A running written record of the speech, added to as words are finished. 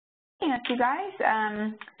joining us, you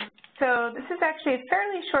guys. So this is actually a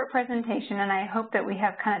fairly short presentation, and I hope that we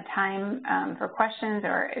have kind of time for questions,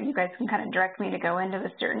 or you guys can kind of direct me to go into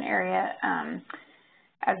a certain area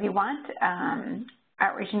as you want.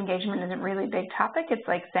 Outreach engagement is a really big topic. It's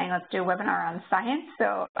like saying let's do a webinar on science,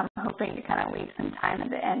 so I'm hoping to kind of leave some time at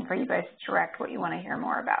the end for you guys to direct what you want to hear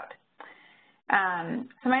more about.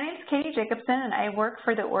 So my name is Katy Jacobson, and I work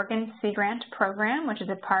for the Oregon Sea Grant program, which is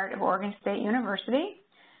a part of Oregon State University.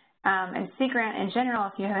 And Sea Grant in general,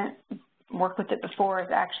 if you haven't worked with it before, is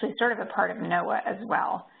actually sort of a part of NOAA as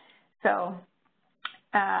well. So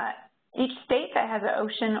each state that has an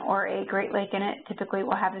ocean or a Great Lake in it typically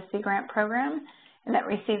will have a Sea Grant program, and that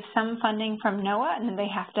receives some funding from NOAA, and then they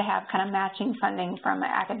have to have kind of matching funding from an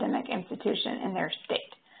academic institution in their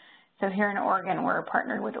state. So here in Oregon, we're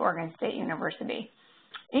partnered with Oregon State University.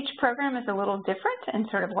 Each program is a little different in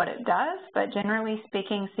sort of what it does, but generally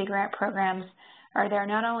speaking, Sea Grant programs are there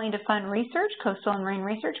not only to fund research, coastal and marine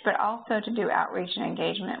research, but also to do outreach and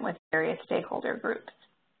engagement with various stakeholder groups.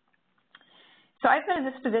 So I've been in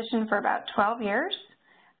this position for about 12 years,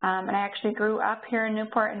 and I actually grew up here in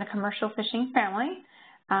Newport in the commercial fishing family.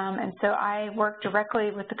 And so I work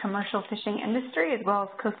directly with the commercial fishing industry as well as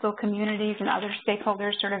coastal communities and other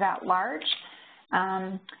stakeholders sort of at large.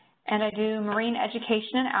 And I do marine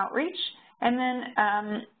education and outreach. And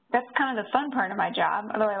then that's kind of the fun part of my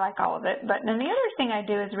job, although I like all of it. But then the other thing I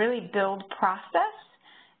do is really build process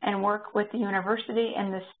and work with the university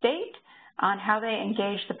and the state on how they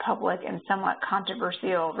engage the public in somewhat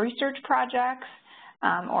controversial research projects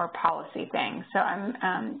or policy things. So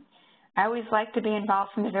I always like to be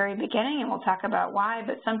involved from the very beginning, and we'll talk about why,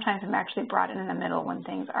 but sometimes I'm actually brought in the middle when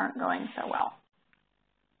things aren't going so well.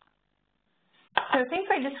 So things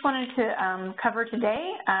I just wanted to cover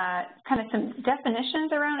today, kind of some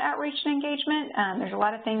definitions around outreach and engagement. There's a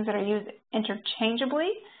lot of things that are used interchangeably,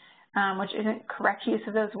 which isn't correct use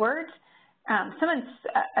of those words. Some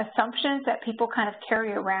assumptions that people kind of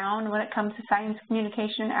carry around when it comes to science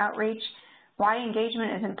communication and outreach, why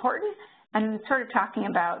engagement is important, and sort of talking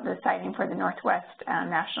about the siting for the Northwest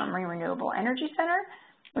National Marine Renewable Energy Center,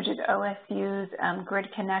 which is OSU's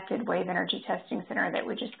grid-connected wave energy testing center that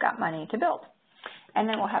we just got money to build. And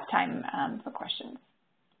then we'll have time for questions.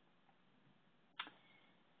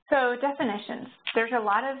 So definitions. There's a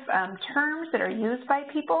lot of terms that are used by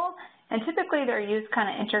people, and typically they're used kind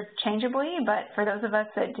of interchangeably, but for those of us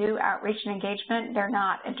that do outreach and engagement, they're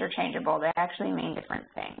not interchangeable. They actually mean different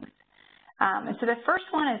things. And so the first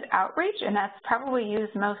one is outreach, and that's probably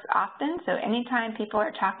used most often. So anytime people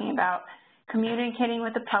are talking about communicating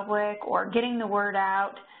with the public or getting the word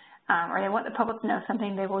out, or they want the public to know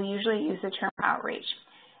something, they will usually use the term outreach.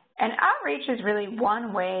 And outreach is really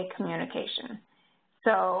one-way communication.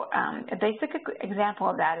 So a basic example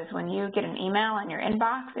of that is when you get an email in your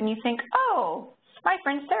inbox and you think, oh, my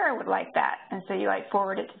friend Sarah would like that. And so you like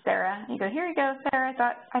forward it to Sarah. And you go, here you go, Sarah,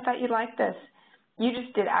 I thought you'd like this. You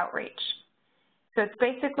just did outreach. So it's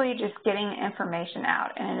basically just getting information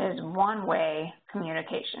out, and it is one-way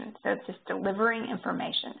communication. So it's just delivering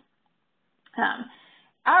information.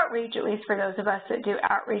 Outreach, at least for those of us that do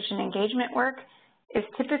outreach and engagement work, is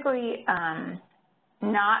typically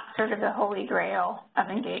not sort of the holy grail of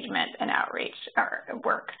engagement and outreach or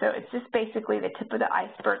work. So it's just basically the tip of the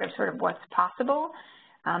iceberg of sort of what's possible.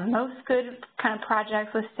 Most good kind of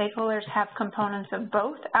projects with stakeholders have components of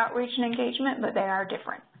both outreach and engagement, but they are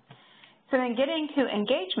different. So then getting to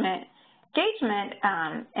engagement,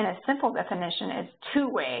 in a simple definition is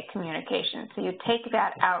two-way communication. So you take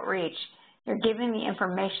that outreach, you're giving the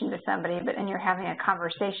information to somebody, but then you're having a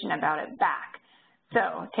conversation about it back.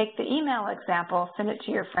 So take the email example, send it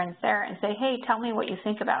to your friend Sarah and say, hey, tell me what you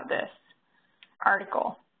think about this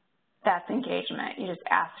article. That's engagement. You just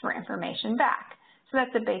ask for information back. So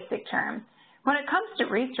that's a basic term. When it comes to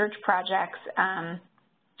research projects,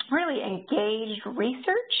 really engaged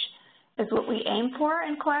research is what we aim for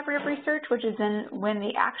in collaborative research, which is when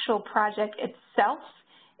the actual project itself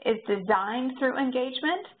is designed through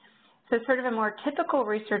engagement. So sort of a more typical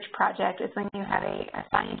research project is when you have a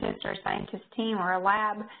scientist or a scientist team or a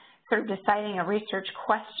lab sort of deciding a research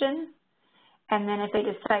question, and then if they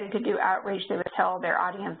decided to do outreach, they would tell their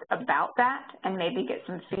audience about that and maybe get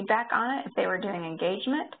some feedback on it if they were doing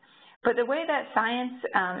engagement. But the way that science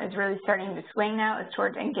is really starting to swing now is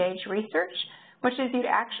towards engaged research, which is you'd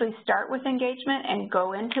actually start with engagement and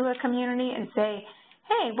go into a community and say,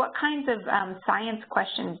 hey, what kinds of science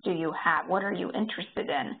questions do you have? What are you interested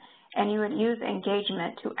in? And you would use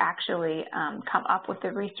engagement to actually come up with the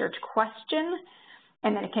research question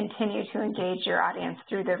and then continue to engage your audience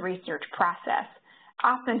through the research process,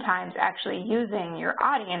 oftentimes actually using your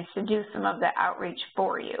audience to do some of the outreach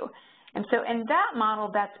for you. And so in that model,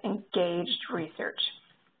 that's engaged research.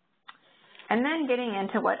 And then getting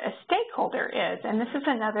into what a stakeholder is, and this is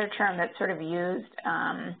another term that's sort of used,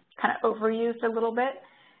 kind of overused a little bit.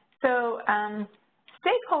 So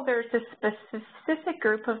stakeholder is a specific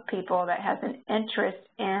group of people that has an interest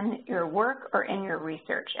in your work or in your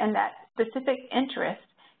research, and that specific interest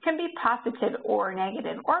can be positive or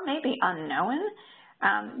negative or maybe unknown.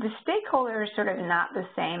 The stakeholder is sort of not the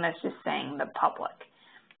same as just saying the public.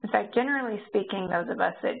 In fact, generally speaking, those of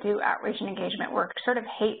us that do outreach and engagement work sort of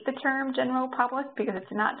hate the term general public because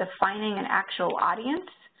it's not defining an actual audience.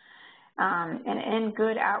 And in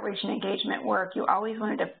good outreach and engagement work, you always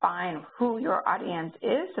want to define who your audience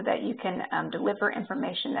is so that you can deliver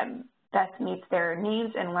information that best meets their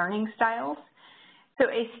needs and learning styles. So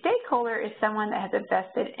a stakeholder is someone that has a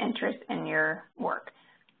vested interest in your work.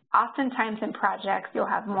 Oftentimes in projects, you'll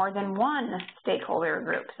have more than one stakeholder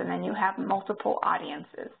groups, and then you have multiple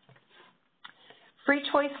audiences. Free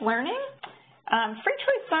choice learning. Free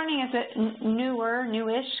choice learning is a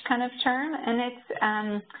newish kind of term, and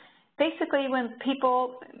it's basically when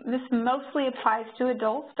people, this mostly applies to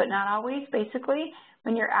adults, but not always, basically,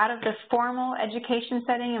 when you're out of the formal education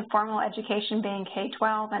setting, and formal education being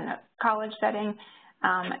K-12 and a college setting,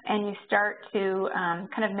 and you start to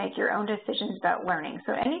kind of make your own decisions about learning.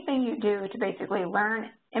 So anything you do to basically learn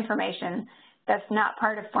information that's not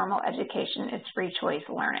part of formal education is free choice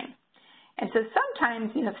learning. And so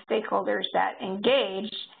sometimes you have stakeholders that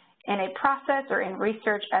engage in a process or in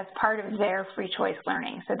research as part of their free choice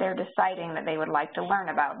learning. So they're deciding that they would like to learn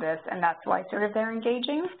about this, and that's why sort of they're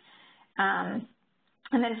engaging. And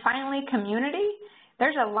then finally, community.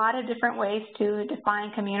 There's a lot of different ways to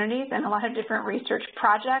define communities and a lot of different research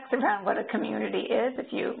projects around what a community is.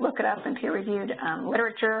 If you look it up in peer-reviewed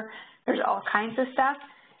literature, there's all kinds of stuff.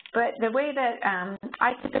 But the way that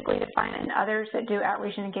I typically define it, and others that do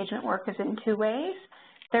outreach and engagement work, is in two ways.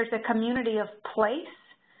 There's a community of place,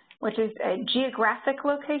 which is a geographic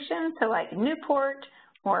location, so like Newport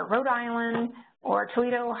or Rhode Island or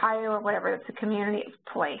Toledo, Ohio, or whatever. It's a community of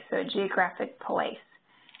place, so a geographic place.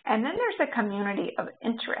 And then there's a community of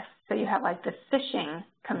interest. So you have like the fishing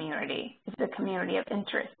community is a community of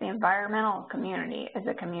interest. The environmental community is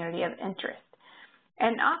a community of interest.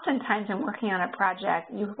 And oftentimes in working on a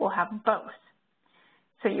project, you will have both.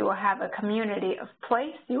 So you will have a community of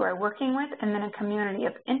place you are working with, and then a community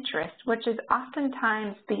of interest, which is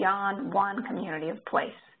oftentimes beyond one community of place.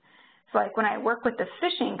 So like when I work with the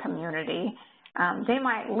fishing community, they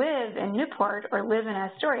might live in Newport or live in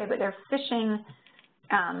Astoria, but they're fishing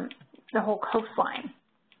the whole coastline.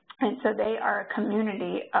 And so they are a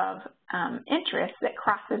community of interest that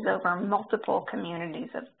crosses over multiple communities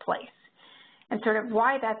of place. And sort of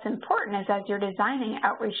why that's important is as you're designing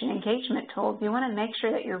outreach and engagement tools, you want to make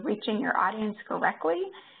sure that you're reaching your audience correctly.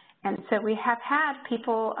 And so we have had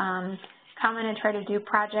people come in and try to do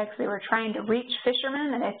projects. They were trying to reach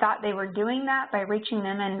fishermen, and they thought they were doing that by reaching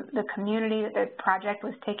them in the community that the project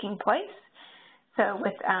was taking place. So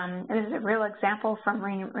with, this is a real example from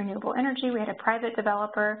renewable energy. We had a private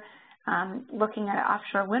developer looking at an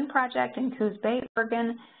offshore wind project in Coos Bay,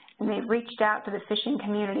 Oregon, and they reached out to the fishing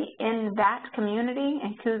community in that community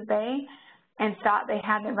in Coos Bay and thought they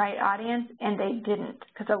had the right audience, and they didn't,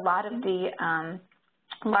 because a lot of the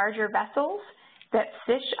larger vessels that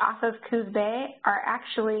fish off of Coos Bay are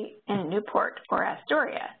actually in Newport or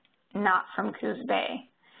Astoria, not from Coos Bay.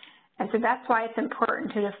 And so that's why it's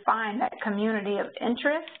important to define that community of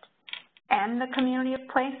interest and the community of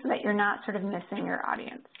place so that you're not sort of missing your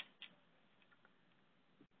audience.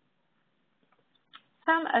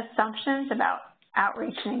 Some assumptions about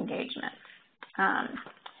outreach and engagement.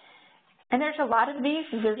 And there's a lot of these.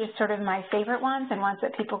 These are just sort of my favorite ones and ones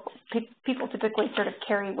that people typically sort of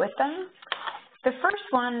carry with them. The first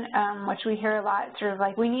one, which we hear a lot, is sort of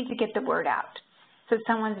like, we need to get the word out. So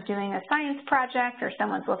someone's doing a science project, or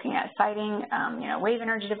someone's looking at siting, you know, wave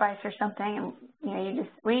energy device or something, and you know,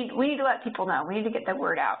 we need to let people know. We need to get the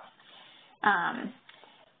word out.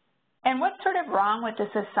 And what's sort of wrong with this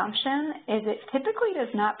assumption is it typically does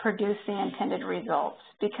not produce the intended results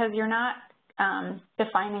because you're not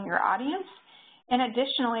defining your audience. And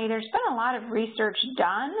additionally, there's been a lot of research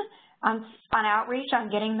done on outreach, on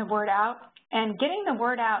getting the word out, and getting the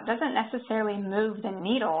word out doesn't necessarily move the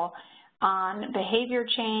needle on behavior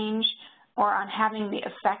change or on having the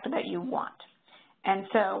effect that you want. And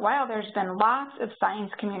so while there's been lots of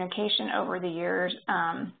science communication over the years,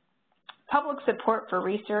 public support for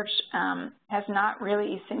research has not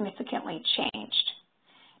really significantly changed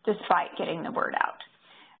despite getting the word out.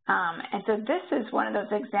 And so this is one of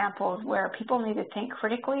those examples where people need to think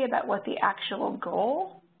critically about what the actual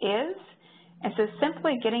goal is And so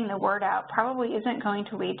simply getting the word out probably isn't going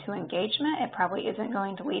to lead to engagement. It probably isn't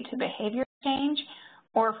going to lead to behavior change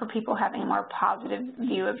or for people having a more positive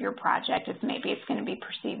view of your project if maybe it's going to be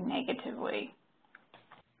perceived negatively.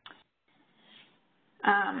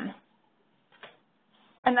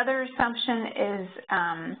 Another assumption is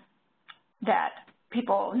that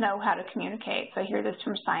people know how to communicate. So I hear this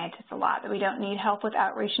from scientists a lot, that we don't need help with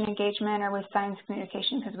outreach and engagement or with science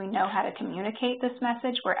communication because we know how to communicate this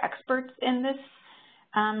message. We're experts in this,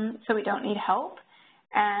 so we don't need help.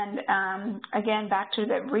 And again, back to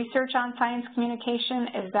the research on science communication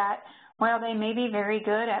is that while they may be very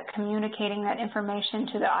good at communicating that information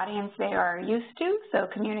to the audience they are used to, so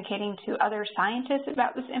communicating to other scientists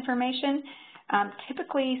about this information,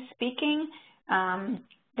 typically speaking,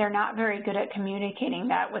 they're not very good at communicating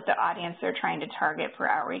that with the audience they're trying to target for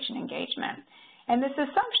outreach and engagement. And this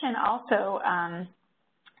assumption also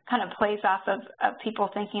kind of plays off of people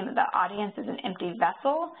thinking that the audience is an empty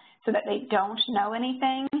vessel so that they don't know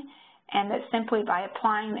anything, and that simply by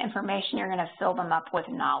applying the information you're going to fill them up with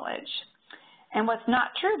knowledge. And what's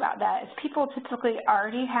not true about that is people typically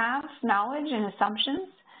already have knowledge and assumptions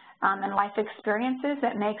and life experiences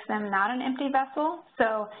that makes them not an empty vessel.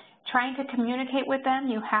 So trying to communicate with them,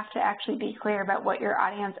 you have to actually be clear about what your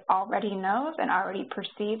audience already knows and already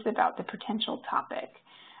perceives about the potential topic.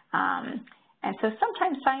 And so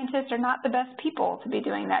sometimes scientists are not the best people to be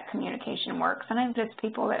doing that communication work. Sometimes it's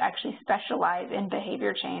people that actually specialize in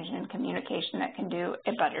behavior change and communication that can do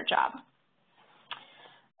a better job.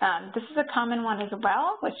 This is a common one as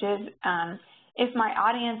well, which is if my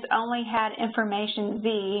audience only had information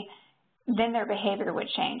Z, then their behavior would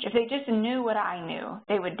change. If they just knew what I knew,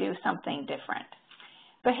 they would do something different.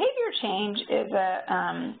 Behavior change is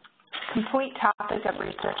a complete topic of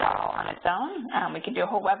research all on its own. We could do a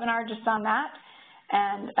whole webinar just on that.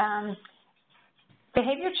 And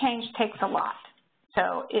behavior change takes a lot.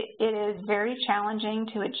 So it is very challenging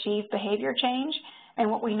to achieve behavior change. And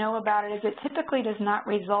what we know about it is it typically does not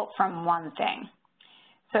result from one thing.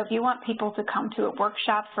 So if you want people to come to a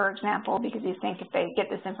workshop, for example, because you think if they get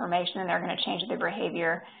this information then they're going to change their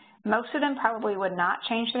behavior, most of them probably would not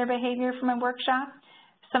change their behavior from a workshop.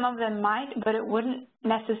 Some of them might, but it wouldn't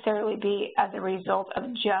necessarily be as a result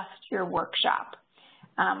of just your workshop.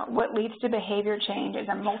 What leads to behavior change is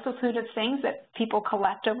a multitude of things that people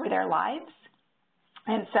collect over their lives.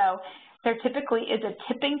 And so there typically is a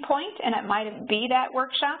tipping point, and it might be that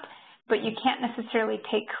workshop, but you can't necessarily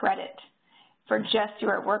take credit for just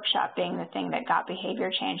your workshop being the thing that got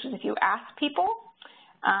behavior change. Because if you ask people,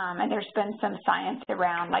 and there's been some science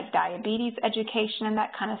around like diabetes education and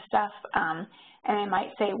that kind of stuff, and they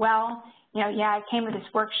might say, well, you know, yeah, I came to this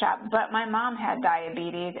workshop, but my mom had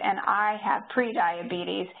diabetes and I have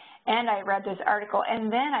pre-diabetes, and I read this article,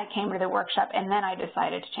 and then I came to the workshop, and then I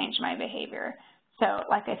decided to change my behavior. So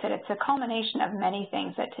like I said, it's a culmination of many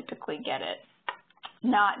things that typically get it,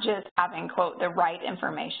 not just having, quote, the right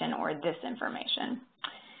information or this information.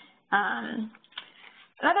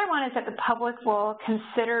 Another one is that the public will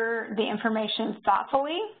consider the information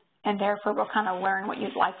thoughtfully, and therefore will kind of learn what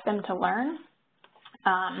you'd like them to learn.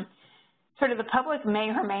 Sort of the public may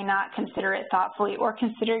or may not consider it thoughtfully or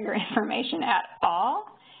consider your information at all.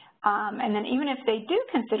 And then even if they do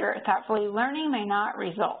consider it thoughtfully, learning may not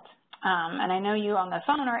result. And I know you on the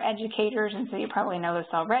phone are educators, and so you probably know this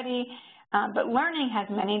already. But learning has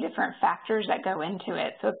many different factors that go into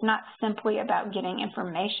it. So it's not simply about getting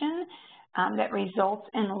information that results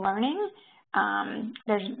in learning.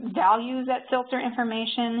 There's values that filter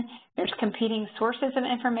information. There's competing sources of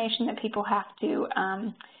information that people have to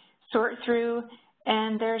sort through.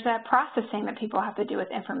 And there's a processing that people have to do with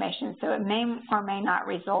information. So it may or may not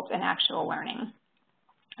result in actual learning.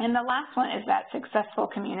 And the last one is that successful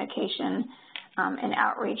communication and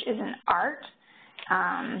outreach is an art.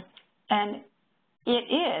 And it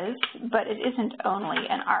is, but it isn't only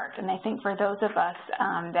an art. And I think for those of us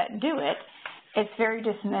that do it, it's very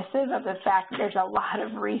dismissive of the fact that there's a lot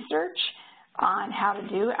of research on how to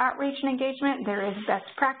do outreach and engagement. There is best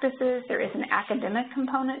practices. There is an academic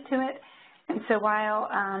component to it. And so while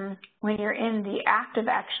when you're in the act of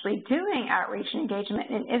actually doing outreach and engagement,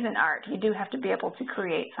 it is an art. You do have to be able to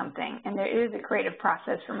create something. And there is a creative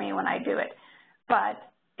process for me when I do it.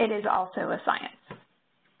 But it is also a science.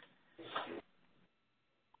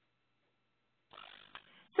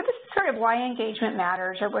 So this is sort of why engagement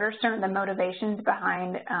matters, or what are some of the motivations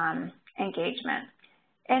behind engagement.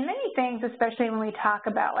 And many things, especially when we talk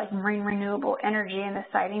about like marine renewable energy and the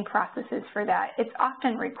siting processes for that, it's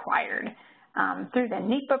often required through the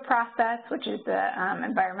NEPA process, which is the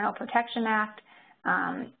Environmental Protection Act.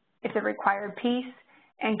 It's a required piece,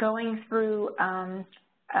 and going through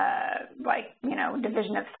like,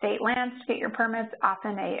 Division of State Lands to get your permits,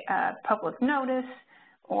 often a public notice,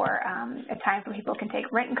 or a time where people can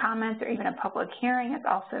take written comments, or even a public hearing is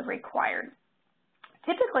also required.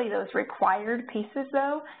 Typically, those required pieces,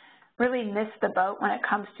 though, really miss the boat when it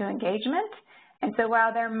comes to engagement. And so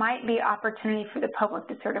while there might be opportunity for the public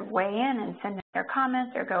to sort of weigh in and send in their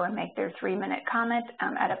comments or go and make their 3-minute comment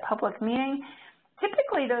at a public meeting,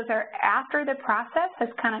 typically those are after the process has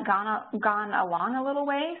kind of gone along a little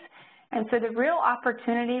ways. And so the real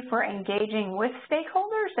opportunity for engaging with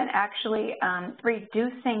stakeholders and actually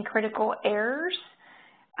reducing critical errors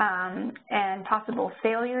and possible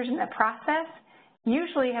failures in the process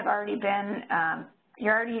usually have already been,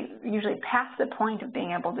 you're already usually past the point of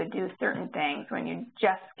being able to do certain things when you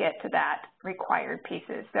just get to that required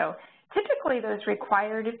pieces. So typically those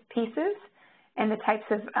required pieces and the types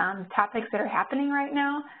of topics that are happening right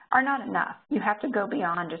now are not enough. You have to go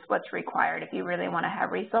beyond just what's required if you really want to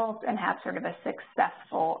have results and have sort of a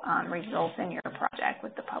successful result in your project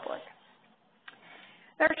with the public.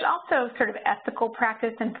 There's also sort of ethical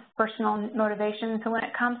practice and personal motivation. So when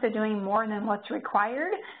it comes to doing more than what's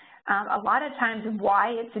required, a lot of times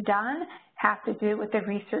why it's done has to do with the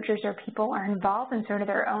researchers or people are involved in sort of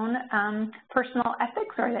their own personal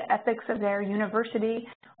ethics or the ethics of their university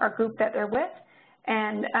or group that they're with,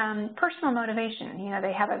 and personal motivation.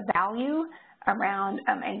 They have a value around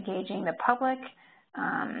engaging the public.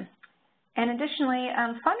 And additionally,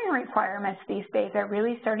 funding requirements these days are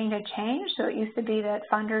really starting to change. So it used to be that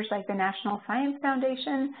funders like the National Science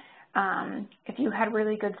Foundation, if you had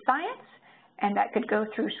really good science and that could go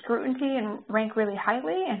through scrutiny and rank really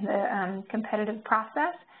highly in the competitive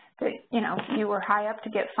process, that you were high up to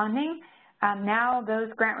get funding. Now those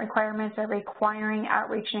grant requirements are requiring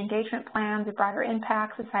outreach and engagement plans, a broader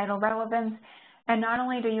impact, societal relevance, and not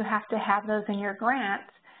only do you have to have those in your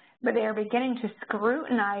grants, but they are beginning to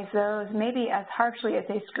scrutinize those maybe as harshly as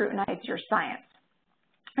they scrutinize your science.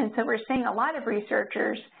 And so we're seeing a lot of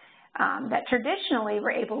researchers that traditionally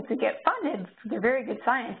were able to get funded for their very good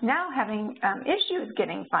science now having issues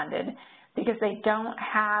getting funded because they don't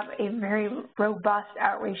have a very robust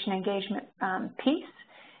outreach and engagement piece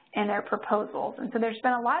in their proposals. And so there's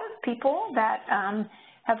been a lot of people that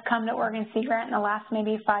have come to Oregon Sea Grant in the last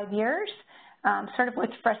maybe 5 years, sort of with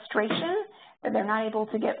frustration that they're not able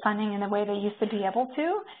to get funding in the way they used to be able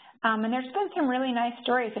to. And there's been some really nice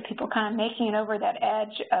stories of people kind of making it over that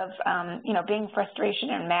edge of, being frustration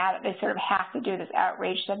and mad that they sort of have to do this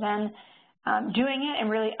outreach, and then doing it and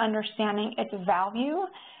really understanding its value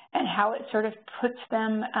and how it sort of puts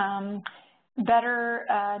them better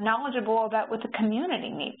knowledgeable about what the community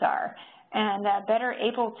needs are and better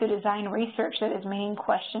able to design research that is meeting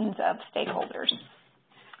questions of stakeholders.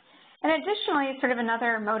 And additionally, sort of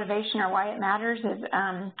another motivation or why it matters is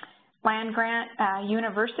land-grant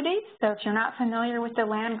universities. So if you're not familiar with the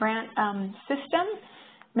land-grant system,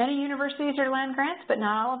 many universities are land-grants, but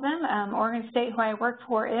not all of them. Oregon State, who I work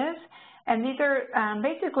for, is. And these are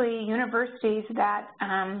basically universities that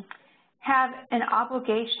have an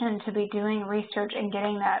obligation to be doing research and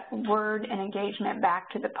getting that word and engagement back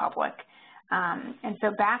to the public. And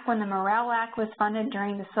so back when the Morrill Act was funded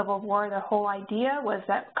during the Civil War, the whole idea was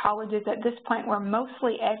that colleges at this point were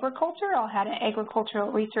mostly agriculture, all had an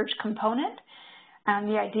agricultural research component.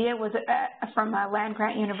 The idea was from a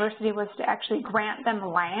land-grant university was to actually grant them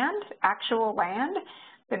land, actual land,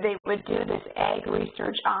 that they would do this ag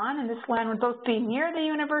research on, and this land would both be near the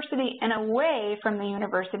university and away from the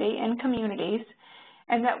university in communities,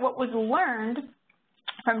 and that what was learned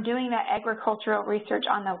from doing that agricultural research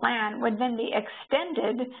on the land would then be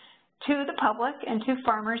extended to the public and to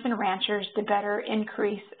farmers and ranchers to better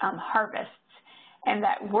increase harvests. And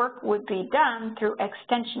that work would be done through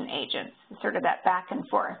extension agents, sort of that back and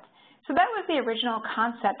forth. So that was the original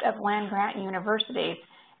concept of land-grant universities.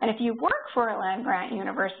 And if you work for a land-grant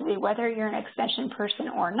university, whether you're an extension person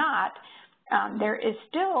or not, there is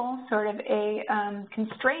still sort of a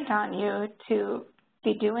constraint on you to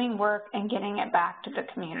be doing work and getting it back to the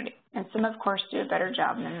community. And some, of course, do a better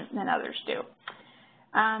job than others do.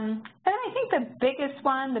 And I think the biggest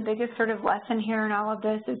one, the biggest sort of lesson here in all of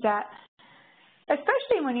this is that,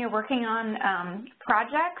 especially when you're working on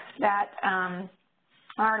projects that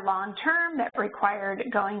are long-term, that required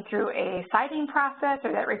going through a siting process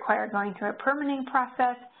or that require going through a permitting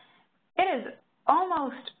process, it is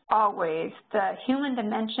almost always the human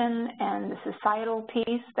dimension and the societal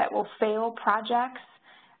piece that will fail projects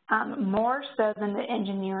more so than the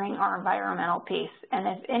engineering or environmental piece. And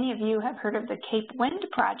if any of you have heard of the Cape Wind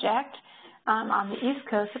project on the East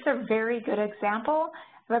Coast, it's a very good example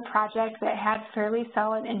of a project that had fairly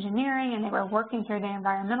solid engineering and they were working through the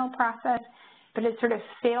environmental process. but it's sort of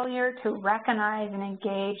failure to recognize and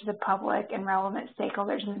engage the public and relevant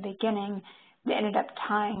stakeholders in the beginning that ended up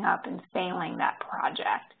tying up and failing that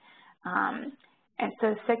project. And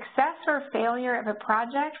so success or failure of a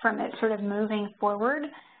project from it sort of moving forward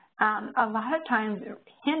a lot of times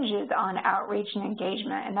hinges on outreach and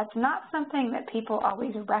engagement, and that's not something that people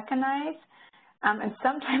always recognize. And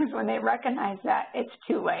sometimes when they recognize that, it's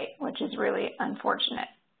too late, which is really unfortunate.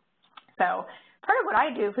 So part of what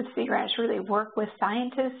I do with Sea Grant is really work with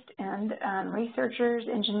scientists and researchers,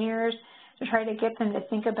 engineers, to try to get them to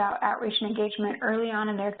think about outreach and engagement early on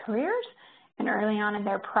in their careers and early on in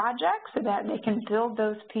their projects so that they can build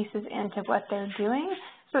those pieces into what they're doing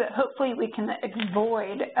so that hopefully we can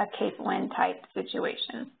avoid a Cape Wind type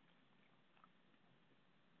situation.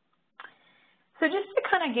 So just to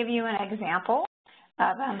kind of give you an example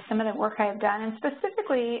of some of the work I've done, and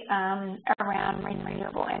specifically around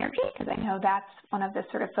renewable energy, because I know that's one of the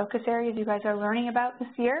sort of focus areas you guys are learning about this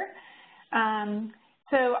year.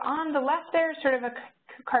 So on the left there is sort of a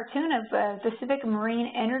cartoon of the Pacific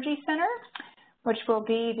Marine Energy Center, which will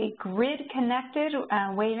be the grid-connected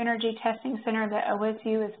wave energy testing center that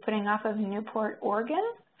OSU is putting off of Newport, Oregon.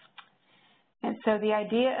 And so the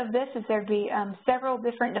idea of this is there'd be several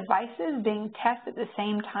different devices being tested at the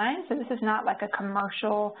same time. So this is not like a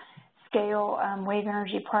commercial scale wave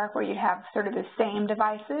energy park where you have sort of the same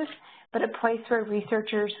devices, but a place where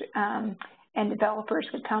researchers and developers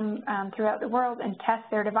could come throughout the world and test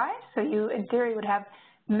their device. So you, in theory, would have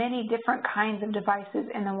many different kinds of devices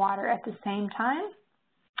in the water at the same time,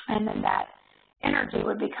 and then that energy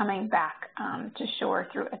would be coming back to shore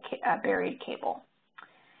through a buried cable.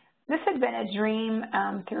 This had been a dream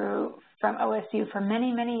from OSU for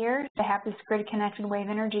many, many years to have this grid-connected wave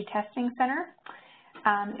energy testing center.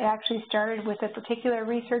 It actually started with a particular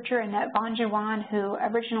researcher, Annette Von Juan, who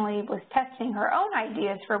originally was testing her own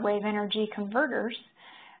ideas for wave energy converters.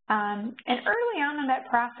 And early on in that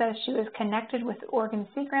process, she was connected with Oregon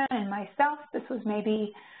Sea Grant and myself. This was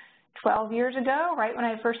maybe 12 years ago, right when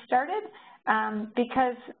I first started,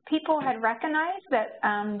 because people had recognized that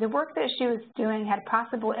the work that she was doing had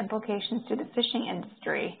possible implications to the fishing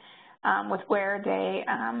industry with where they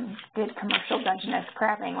did commercial Dungeness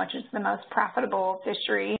crabbing, which is the most profitable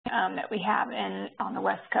fishery that we have on the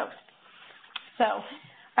West Coast. So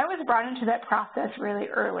I was brought into that process really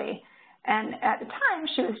early. And at the time,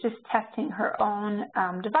 she was just testing her own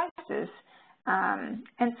devices.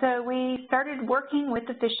 And so we started working with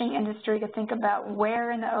the fishing industry to think about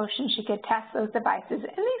where in the ocean she could test those devices. And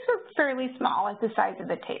these were fairly small, like the size of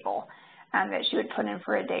the table that she would put in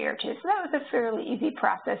for a day or two. So that was a fairly easy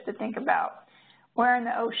process to think about. Where in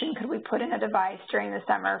the ocean could we put in a device during the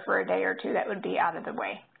summer for a day or two that would be out of the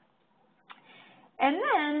way? And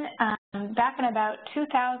then back in about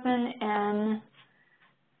 2006,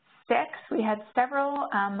 we had several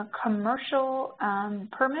commercial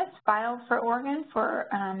permits filed for Oregon for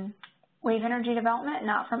wave energy development,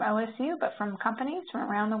 not from OSU, but from companies from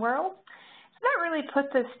around the world. So that really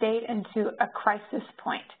put the state into a crisis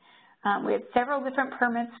point. We had several different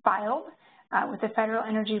permits filed with the Federal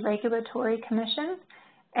Energy Regulatory Commission,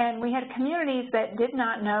 and we had communities that did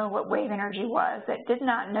not know what wave energy was, that did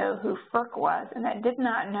not know who FERC was, and that did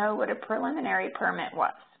not know what a preliminary permit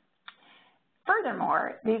was.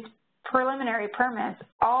 Furthermore, these preliminary permits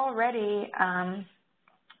already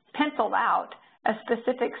penciled out a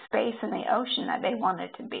specific space in the ocean that they wanted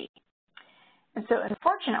to be. And so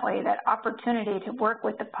unfortunately, that opportunity to work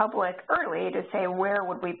with the public early to say where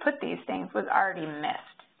would we put these things was already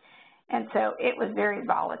missed. And so it was very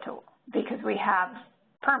volatile because we have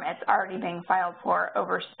permits already being filed for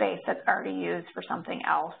over space that's already used for something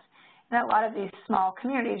else. And a lot of these small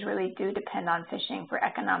communities really do depend on fishing for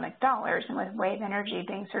economic dollars. And with wave energy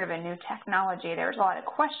being sort of a new technology, there was a lot of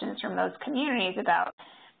questions from those communities about,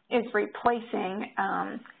 is replacing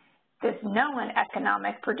this known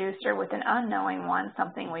economic producer with an unknowing one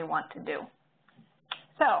something we want to do?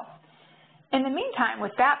 So in the meantime,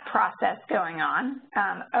 with that process going on,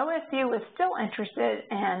 OSU was still interested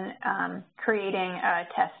in creating a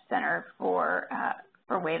test center for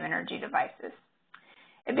wave energy devices.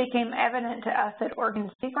 It became evident to us at Oregon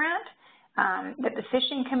Sea Grant that the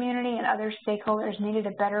fishing community and other stakeholders needed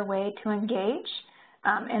a better way to engage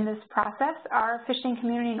in this process. Our fishing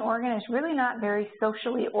community in Oregon is really not very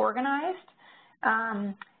socially organized,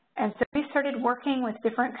 and so we started working with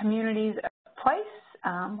different communities of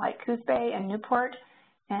place, like Coos Bay and Newport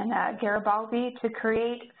and Garibaldi, to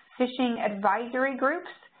create fishing advisory groups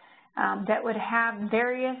that would have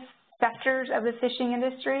various sectors of the fishing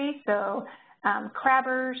industry. So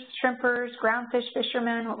crabbers, shrimpers, groundfish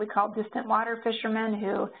fishermen, what we call distant water fishermen,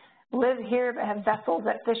 who live here but have vessels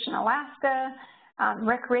that fish in Alaska,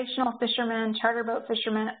 recreational fishermen, charter boat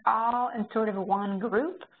fishermen, all in sort of one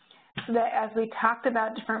group, so that as we talked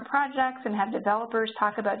about different projects and have developers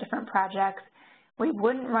talk about different projects, we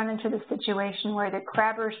wouldn't run into the situation where the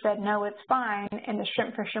crabbers said, no, it's fine, and the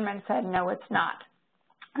shrimp fishermen said, no, it's not.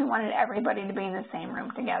 We wanted everybody to be in the same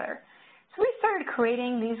room together. So we started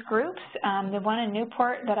creating these groups. The one in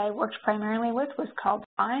Newport that I worked primarily with was called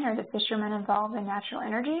FINE, or the Fishermen Involved in Natural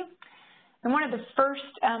Energy. And one of the first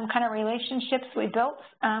kind of relationships we built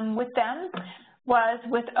with them was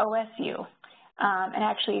with OSU. And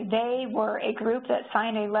actually, they were a group that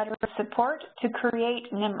signed a letter of support to create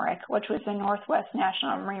NMREC, which was the Northwest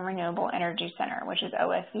National Marine Renewable Energy Center, which is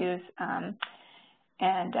OSU's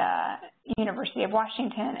and University of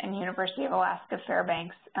Washington and University of Alaska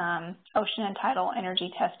Fairbanks Ocean and Tidal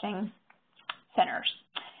Energy Testing Centers.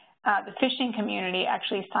 The fishing community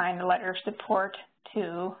actually signed a letter of support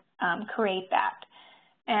to create that.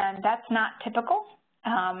 And that's not typical.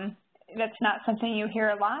 That's not something you hear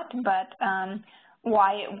a lot, but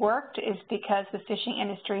why it worked is because the fishing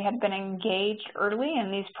industry had been engaged early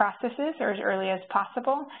in these processes, or as early as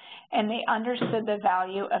possible, and they understood the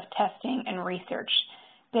value of testing and research.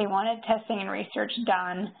 They wanted testing and research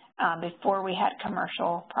done before we had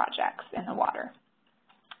commercial projects in the water.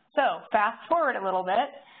 So fast forward a little bit,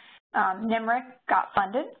 NMREC got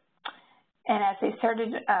funded, and as they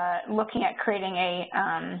started looking at creating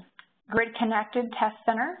a grid-connected test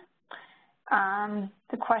center,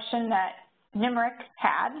 the question that NMREC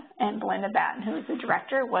had, and Belinda Batten, who was the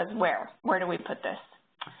director, was where? Where do we put this?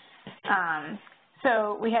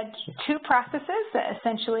 So we had two processes that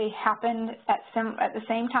essentially happened at the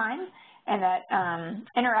same time and that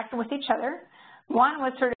interacted with each other. One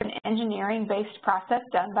was sort of an engineering-based process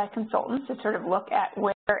done by consultants to sort of look at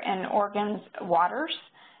where in Oregon's waters,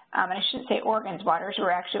 and I shouldn't say Oregon's waters,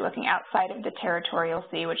 we're actually looking outside of the territorial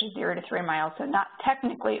sea, which is 0 to 3 miles, so not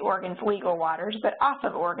technically Oregon's legal waters, but off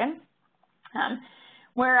of Oregon.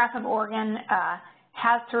 Where off of Oregon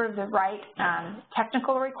has sort of the right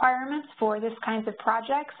technical requirements for this kinds of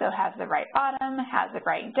projects, so has the right bottom, has the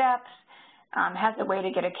right depth, has a way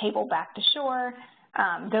to get a cable back to shore,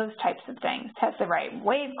 those types of things, has the right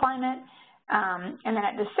wave climate, and then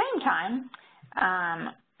at the same time,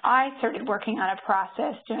 I started working on a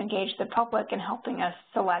process to engage the public in helping us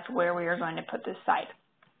select where we are going to put this site.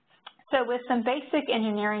 So with some basic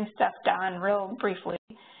engineering stuff done real briefly,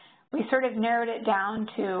 we sort of narrowed it down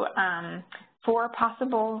to 4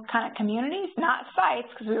 possible kind of communities, not sites,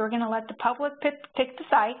 because we were going to let the public pick the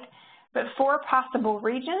site, but 4 possible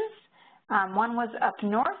regions. One was up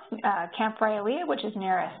north, Camp Raialea, which is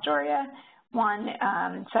near Astoria. One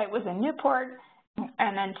site was in Newport,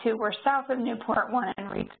 and then 2 were south of Newport, 1 in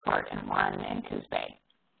Reedsport and 1 in Coos Bay.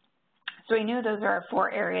 So we knew those are our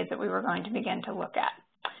 4 areas that we were going to begin to look at.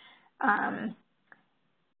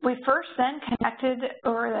 We first then connected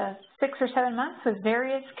over the 6 or 7 months with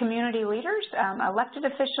various community leaders, elected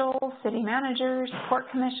officials, city managers, port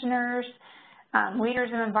commissioners, leaders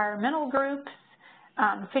of environmental groups,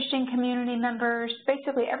 fishing community members,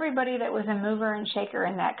 basically everybody that was a mover and shaker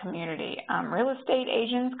in that community. Real estate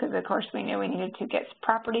agents, because of course we knew we needed to get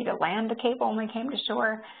property to land the cable when we came to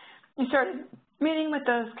shore. We started meeting with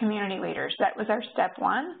those community leaders. That was our step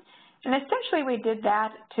 1. And essentially we did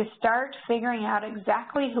that to start figuring out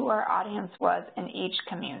exactly who our audience was in each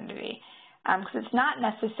community, because it's not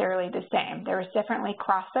necessarily the same. There was definitely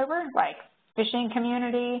crossover, like fishing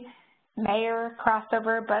community, mayor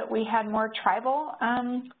crossover, but we had more tribal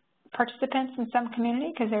participants in some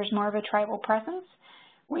community because there's more of a tribal presence.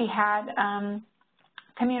 We had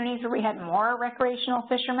communities where we had more recreational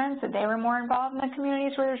fishermen, so they were more involved in the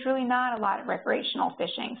communities where there's really not a lot of recreational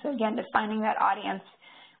fishing. So again, defining that audience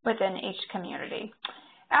within each community.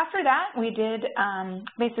 After that, we did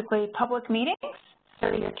basically public meetings,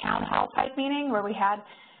 sort of your town hall type meeting where we had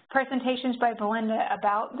presentations by Belinda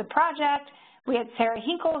about the project. We had Sarah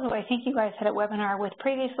Hinkle, who I think you guys had a webinar with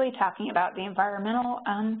previously, talking about the environmental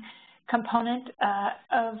component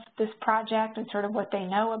of this project and sort of what they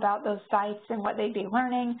know about those sites and what they'd be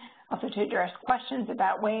learning, also to address questions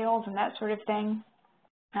about whales and that sort of thing.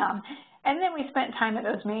 And then we spent time at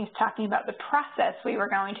those meetings talking about the process we were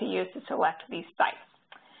going to use to select these sites.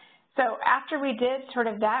 So after we did sort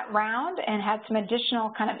of that round and had some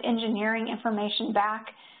additional kind of engineering information back,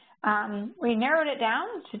 we narrowed it down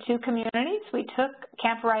to 2 communities. We took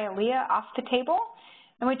Camp Raialea off the table,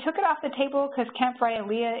 and we took it off the table because Camp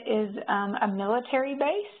Raialea is a military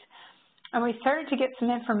base, and we started to get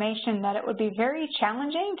some information that it would be very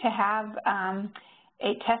challenging to have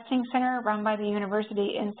a testing center run by the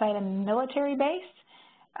university inside a military base.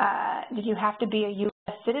 Did you have to be a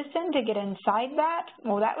U.S. citizen to get inside that,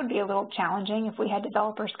 well, that would be a little challenging if we had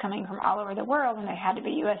developers coming from all over the world and they had to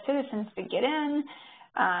be U.S. citizens to get in,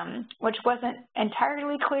 which wasn't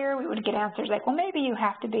entirely clear. We would get answers like, well, maybe you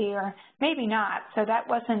have to be or maybe not. So that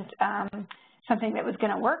wasn't something that was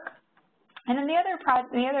going to work. And then the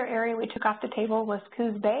other area we took off the table was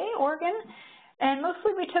Coos Bay, Oregon. And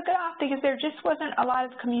mostly we took it off because there just wasn't a lot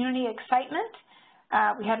of community excitement.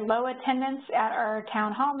 We had low attendance at our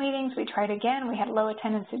town hall meetings. We tried again. We had low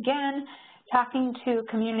attendance again. Talking to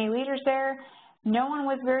community leaders there, no one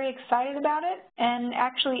was very excited about it and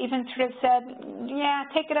actually even sort of said, yeah,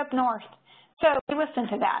 take it up north. So we listened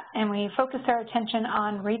to that and we focused our attention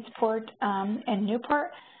on Reedsport and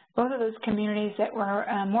Newport, both of those communities that were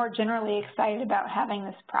more generally excited about having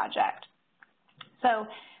this project. So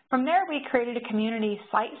from there, we created a community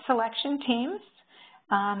site selection teams,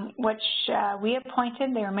 which we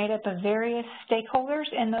appointed. They were made up of various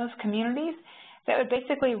stakeholders in those communities that would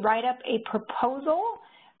basically write up a proposal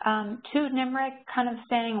to NMRIC, kind of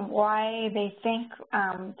saying why they think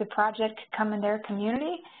the project could come in their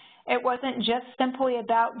community. It wasn't just simply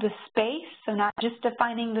about the space, so not just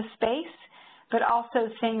defining the space, but also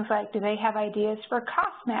things like, do they have ideas for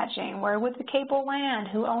cost matching? Where would the cable land?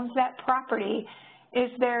 Who owns that property? Is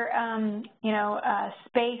there,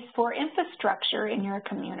 space for infrastructure in your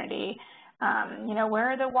community?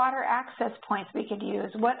 Where are the water access points we could use?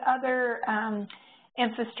 What other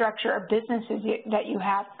infrastructure or businesses that you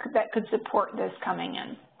have that could support this coming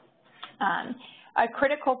in? A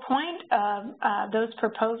critical point of those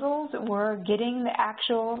proposals were getting the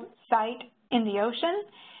actual site in the ocean.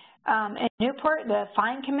 In Newport, the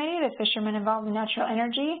FINE committee, the fishermen involved in natural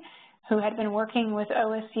energy, who had been working with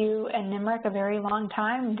OSU and NMRIC a very long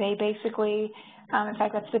time, they basically, in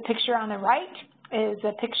fact, that's the picture on the right, is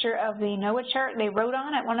a picture of the NOAA chart they wrote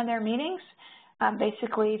on at one of their meetings,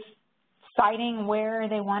 basically citing where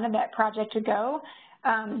they wanted that project to go.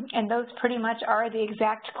 And those pretty much are the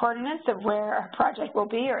exact coordinates of where our project will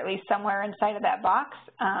be, or at least somewhere inside of that box.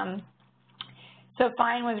 So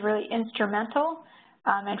FINE was really instrumental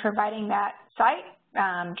in providing that site.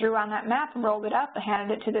 Drew on that map, rolled it up,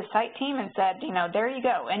 handed it to the site team and said, there you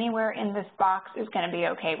go. Anywhere in this box is going to be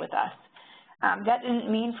okay with us. That didn't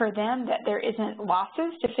mean for them that there isn't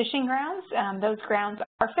losses to fishing grounds. Those grounds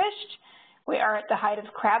are fished. We are at the height of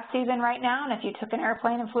crab season right now, and if you took an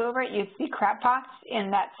airplane and flew over it, you'd see crab pots in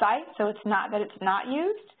that site. So it's not that it's not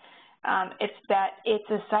used. It's that it's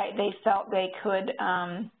a site they felt they could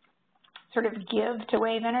sort of give to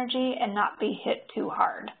wave energy and not be hit too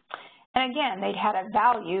hard. And again, they'd had a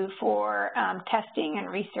value for testing and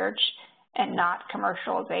research and not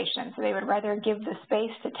commercialization. So they would rather give the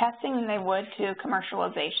space to testing than they would to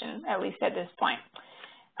commercialization, at least at this point.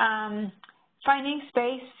 Finding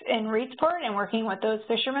space in Reedsport and working with those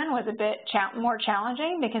fishermen was a bit more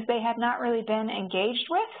challenging because they had not really been engaged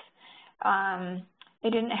with. They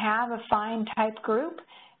didn't have a FINE type group.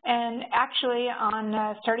 And actually,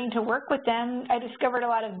 on starting to work with them, I discovered a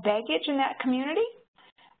lot of baggage in that community.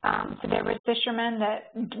 So there were fishermen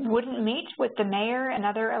that wouldn't meet with the mayor and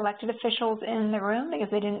other elected officials in the room because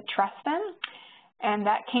they didn't trust them. And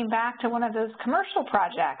that came back to one of those commercial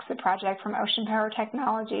projects, the project from Ocean Power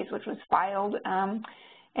Technologies, which was filed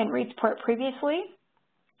in Reedsport previously.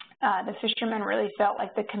 The fishermen really felt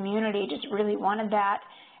like the community just really wanted that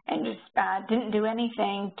and just didn't do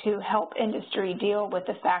anything to help industry deal with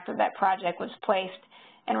the fact that that project was placed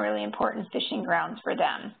in really important fishing grounds for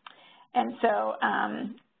them. And so,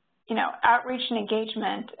 outreach and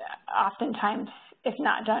engagement oftentimes, if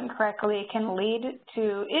not done correctly, can lead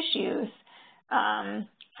to issues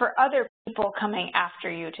for other people coming after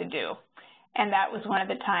you to do. And that was one of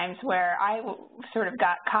the times where I sort of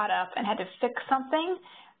got caught up and had to fix something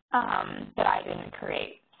that I didn't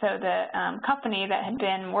create. So the company that had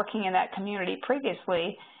been working in that community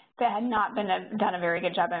previously that had not done a very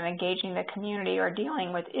good job of engaging the community or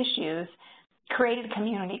dealing with issues created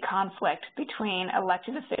community conflict between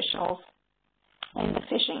elected officials and the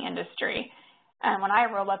fishing industry. And when I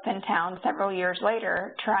rolled up in town several years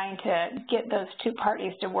later trying to get those two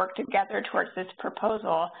parties to work together towards this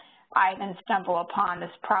proposal, I then stumbled upon this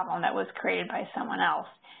problem that was created by someone else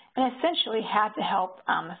and essentially had to help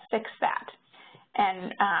fix that.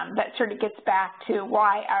 And that sort of gets back to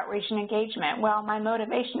why outreach and engagement. Well, my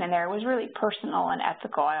motivation in there was really personal and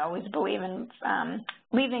ethical. I always believe in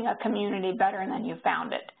leaving a community better than you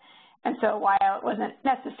found it. And so while it wasn't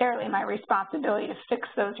necessarily my responsibility to fix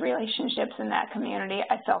those relationships in that community,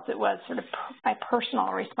 I felt it was sort of my personal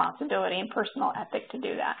responsibility and personal ethic to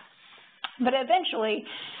do that. But eventually,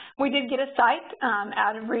 we did get a site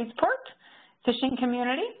out of Reedsport fishing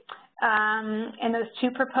community. And those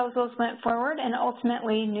two proposals went forward, and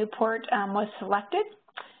ultimately Newport was selected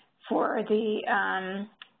for the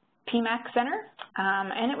PMAC Center.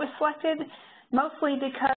 And it was selected mostly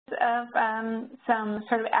because of some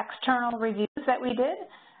sort of external reviews that we did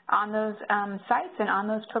on those sites and on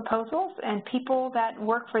those proposals, and people that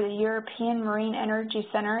work for the European Marine Energy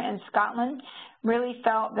Center in Scotland really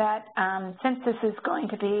felt that since this is going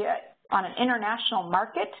to be on an international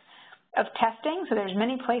market of testing, so there's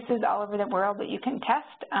many places all over the world that you can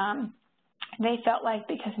test, they felt like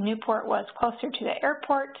because Newport was closer to the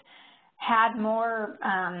airport, had more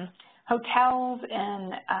hotels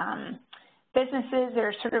and businesses that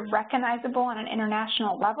are sort of recognizable on an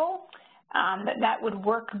international level, that would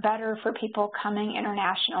work better for people coming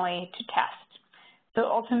internationally to test. So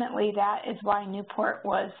ultimately, that is why Newport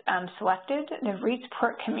was selected. The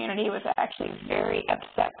Reedsport community was actually very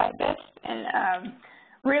upset by this and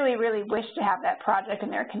really, really wished to have that project in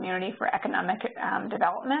their community for economic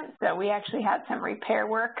development. So we actually had some repair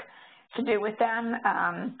work to do with them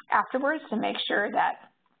afterwards to make sure that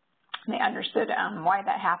they understood why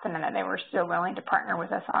that happened and that they were still willing to partner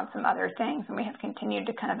with us on some other things. And we have continued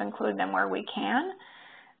to kind of include them where we can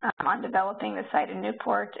on developing the site in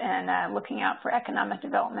Newport and looking out for economic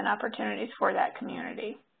development opportunities for that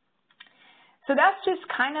community. So that's just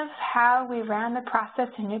kind of how we ran the process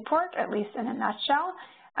in Newport, at least in a nutshell.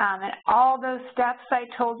 And all those steps I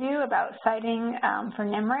told you about siting for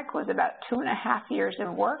NMRIC was about 2.5 years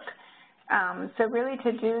of work. So really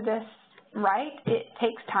to do this right, it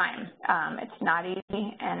takes time. It's not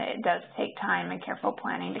easy, and it does take time and careful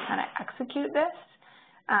planning to kind of execute this.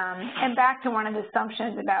 And back to one of the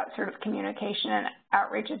assumptions about sort of communication and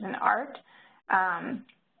outreach as an art,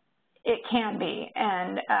 it can be,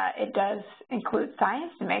 and it does include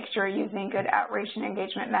science to make sure you're using good outreach and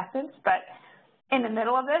engagement methods, but in the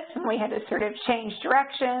middle of this, when we had to sort of change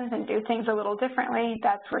directions and do things a little differently,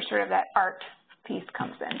 that's where sort of that art piece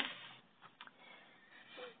comes in.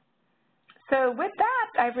 So with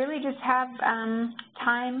that, I really just have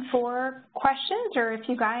time for questions, or if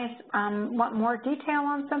you guys want more detail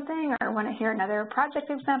on something or want to hear another project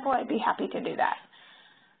example, I'd be happy to do that.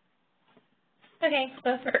 Okay,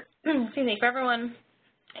 so for, excuse me, for everyone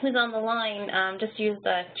who's on the line, just use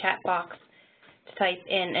the chat box to type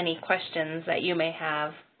in any questions that you may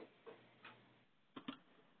have.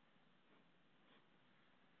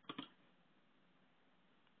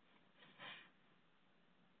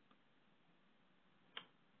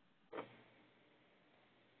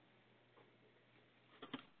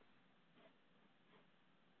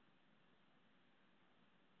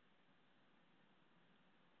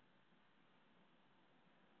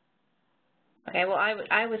 Okay, well,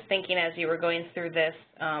 I was thinking as you were going through this,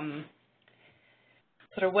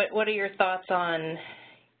 sort of what are your thoughts on,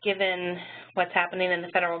 given what's happening in the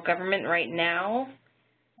federal government right now,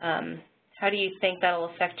 how do you think that will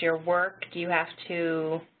affect your work? Do you have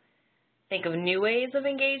to think of new ways of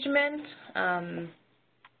engagement,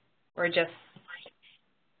 or just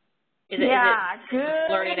is it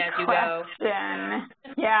learning as you go?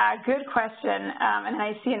 Yeah, good question. And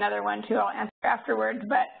I see another one too I'll answer afterwards,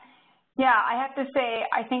 but yeah, I have to say,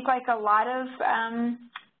 I think like a lot of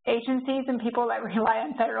agencies and people that rely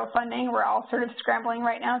on federal funding, we're all sort of scrambling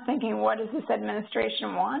right now thinking, what does this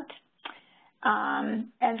administration want?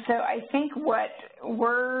 And so I think what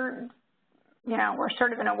we're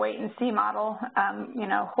sort of in a wait and see model,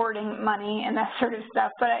 hoarding money and that sort of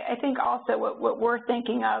stuff. But I think also what we're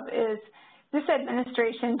thinking of is this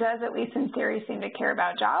administration does, at least in theory, seem to care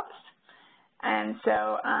about jobs. And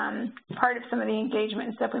so part of some of the engagement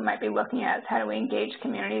and stuff we might be looking at is how do we engage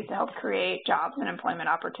communities to help create jobs and employment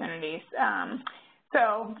opportunities.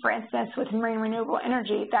 So, for instance, with marine renewable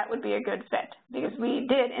energy, that would be a good fit because we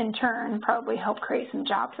did, in turn, probably help create some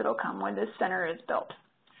jobs that will come when this center is built.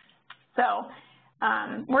 So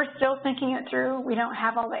we're still thinking it through. We don't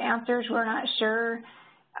have all the answers. We're not sure,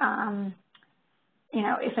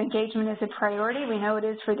 if engagement is a priority. We know it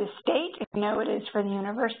is for the state. We know it is for the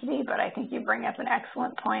university, but I think you bring up an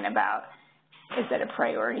excellent point about is it a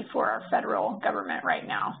priority for our federal government right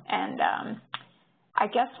now? And I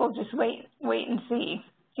guess we'll just wait and see.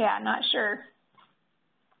 Yeah, not sure.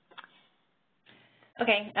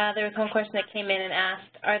 Okay, there was one question that came in and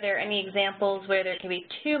asked, are there any examples where there can be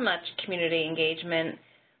too much community engagement,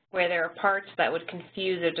 where there are parts that would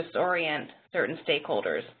confuse or disorient certain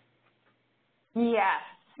stakeholders?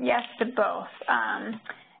 Yes to both.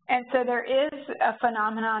 And so there is a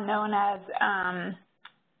phenomenon known as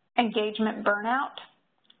engagement burnout.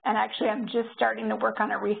 And actually, I'm just starting to work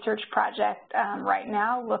on a research project right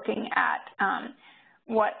now looking at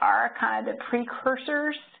what are kind of the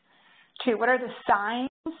precursors to what are the signs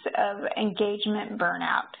of engagement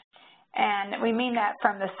burnout. And we mean that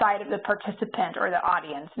from the side of the participant or the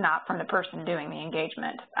audience, not from the person doing the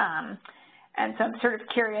engagement. And so I'm sort of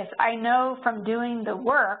curious. I know from doing the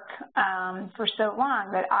work for so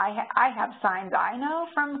long that I have signs I know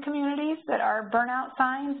from communities that are burnout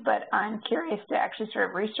signs, but I'm curious to actually sort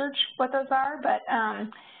of research what those are. But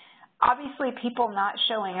obviously people not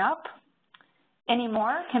showing up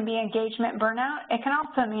anymore can be engagement burnout. It can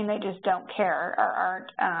also mean they just don't care or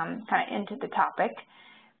aren't kind of into the topic.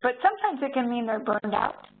 But sometimes it can mean they're burned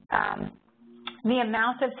out. The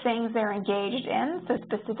amount of things they're engaged in, so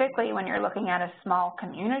specifically when you're looking at a small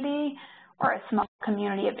community or a small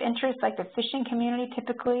community of interest, like the fishing community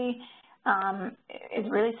typically is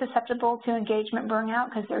really susceptible to engagement burnout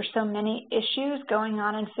because there's so many issues going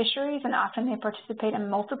on in fisheries, and often they participate in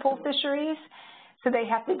multiple fisheries. So they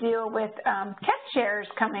have to deal with catch shares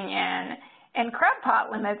coming in and crab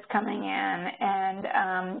pot limits coming in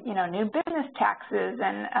and, you know, new business taxes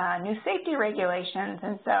and new safety regulations.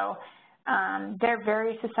 And so they're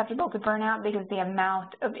very susceptible to burnout because the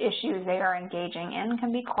amount of issues they are engaging in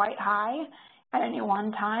can be quite high at any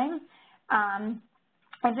one time.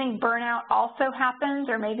 I think burnout also happens,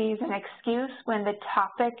 or maybe is an excuse, when the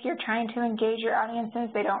topic you're trying to engage your audience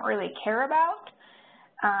in they don't really care about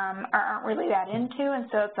or aren't really that into, and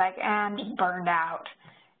so it's like, I'm just burned out.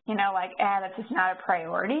 You know, like, that's just not a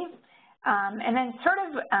priority. And then sort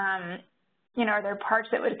of, you know, are there parts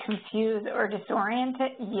that would confuse or disorient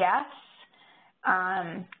it? Yes.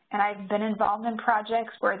 And I've been involved in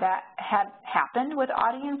projects where that had happened with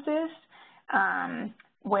audiences,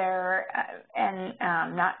 where,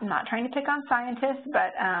 not trying to pick on scientists,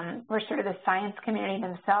 but where sort of the science community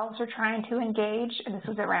themselves are trying to engage. And this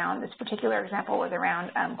was around, this particular example was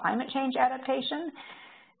around climate change adaptation.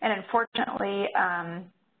 And unfortunately,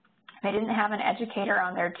 they didn't have an educator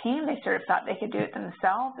on their team. They sort of thought they could do it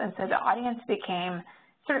themselves. And so the audience became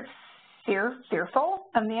sort of fearful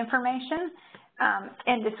of the information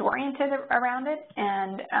and disoriented around it,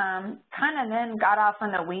 and kind of then got off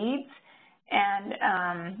in the weeds.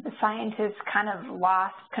 And the scientists kind of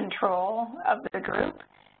lost control of the group,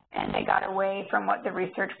 and they got away from what the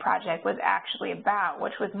research project was actually about,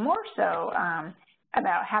 which was more so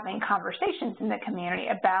about having conversations in the community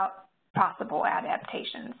about possible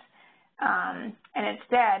adaptations. And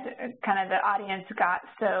instead, kind of the audience got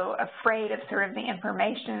so afraid of sort of the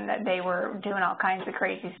information that they were doing all kinds of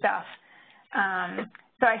crazy stuff.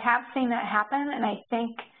 So I have seen that happen, and I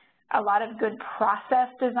think a lot of good process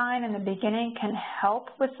design in the beginning can help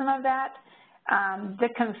with some of that. The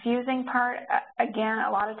confusing part, again,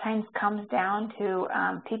 a lot of times comes down to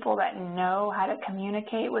people that know how to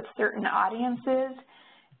communicate with certain audiences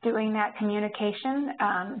doing that communication.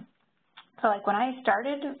 So like when I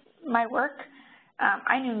started my work,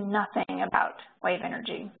 I knew nothing about wave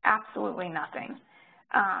energy, absolutely nothing.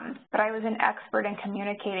 But I was an expert in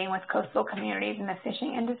communicating with coastal communities in the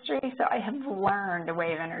fishing industry, so I have learned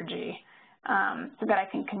wave energy so that I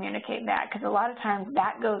can communicate that, because a lot of times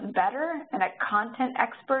that goes better than a content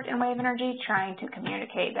expert in wave energy trying to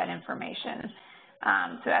communicate that information.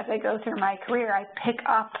 So as I go through my career, I pick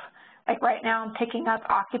up, like right now I'm picking up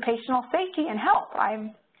occupational safety and health.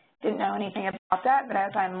 I didn't know anything about that, but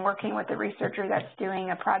as I'm working with a researcher that's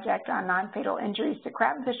doing a project on non-fatal injuries to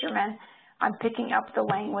crab fishermen, I'm picking up the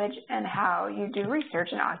language and how you do research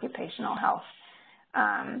in occupational health.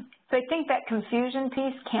 So I think that confusion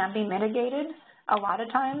piece can be mitigated a lot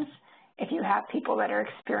of times if you have people that are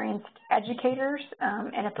experienced educators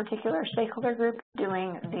in a particular stakeholder group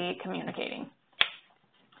doing the communicating.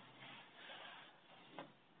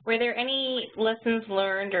 Were there any lessons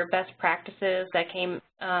learned or best practices that came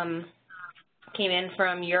in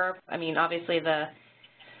from Europe? I mean, obviously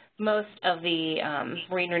most of the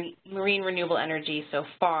marine renewable energy so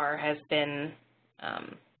far has been,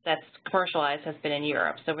 that's commercialized, has been in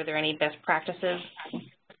Europe. So were there any best practices to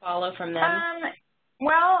follow from them?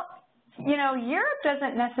 Well, you know, Europe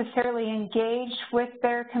doesn't necessarily engage with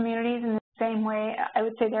their communities in the same way. I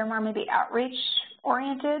would say they're more maybe outreach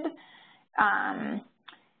oriented.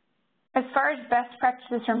 As far as best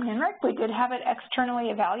practices from NIMRIC, we did have it externally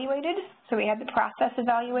evaluated, so we had the process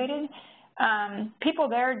evaluated. People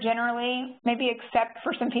there generally, maybe except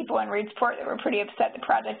for some people in Reedsport that were pretty upset the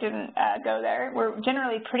project didn't go there, were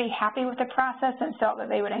generally pretty happy with the process and felt that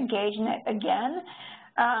they would engage in it again.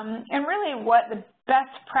 And really what the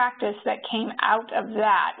best practice that came out of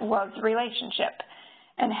that was relationship,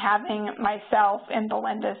 and having myself and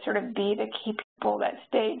Belinda sort of be the key people that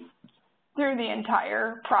stayed through the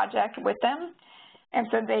entire project with them. And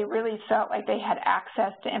so they really felt like they had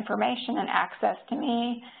access to information and access to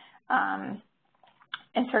me.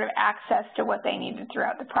 and sort of access to what they needed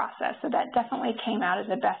throughout the process. So that definitely came out as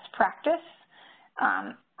a best practice.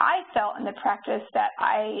 I felt in the practice that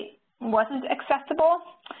I wasn't accessible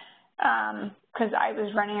because I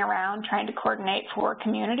was running around trying to coordinate 4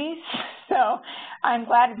 communities. So I'm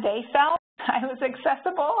glad they felt I was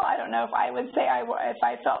accessible. I don't know if I would say if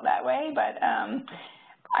I felt that way, but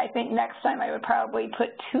I think next time I would probably put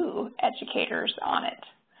 2 educators on it,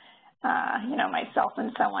 you know, myself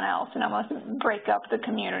and someone else, and almost break up the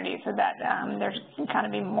community so that there's kind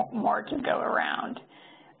of be more to go around.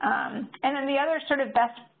 And then the other sort of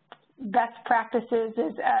best practices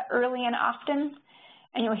is early and often,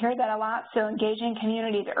 and you'll hear that a lot. So engaging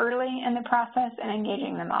communities early in the process and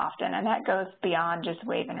engaging them often, and that goes beyond just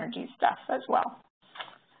wave energy stuff as well.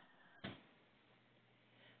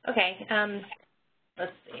 Okay,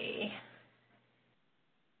 let's see.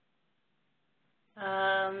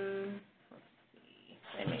 All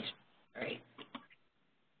right.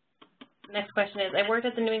 Next question is, I worked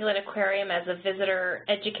at the New England Aquarium as a visitor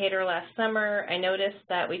educator last summer. I noticed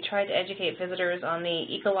that we tried to educate visitors on the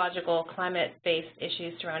ecological climate-based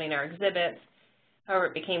issues surrounding our exhibits. However,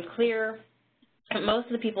 it became clear that most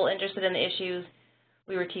of the people interested in the issues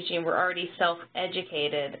we were teaching were already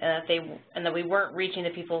self-educated, and that we weren't reaching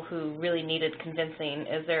the people who really needed convincing.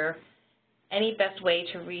 Is there any best way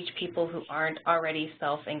to reach people who aren't already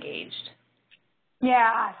self-engaged?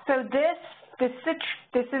 Yeah, so this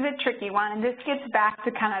is a tricky one, and this gets back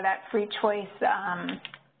to kind of that free choice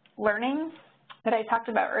learning that I talked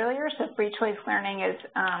about earlier. So free choice learning is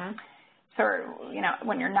sort of, you know,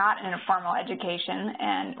 when you're not in a formal education,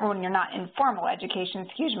 and when you're not in formal education,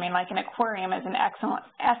 excuse me, like an aquarium is an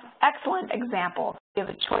excellent example. You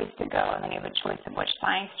have a choice to go, and then you have a choice of which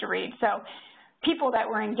science to read. So people that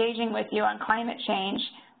were engaging with you on climate change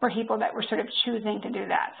were people that were sort of choosing to do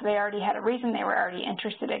that. So they already had a reason, they were already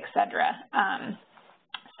interested, et cetera.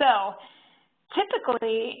 So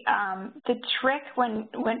typically, the trick when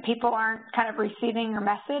people aren't kind of receiving your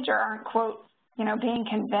message or aren't, quote, you know, being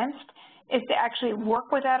convinced, is to actually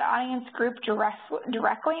work with that audience group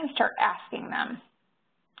directly and start asking them.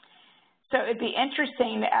 So it'd be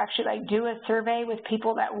interesting to actually like do a survey with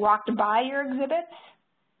people that walked by your exhibits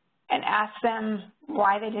and ask them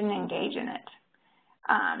why they didn't engage in it.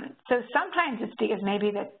 So sometimes it's because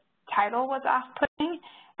maybe the title was off-putting,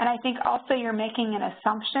 and I think also you're making an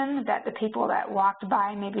assumption that the people that walked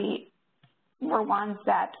by maybe were ones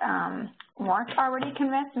that weren't already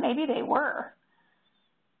convinced. Maybe they were,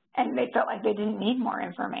 and they felt like they didn't need more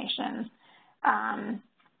information.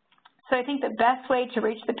 So I think the best way to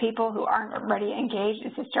reach the people who aren't already engaged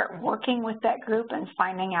is to start working with that group and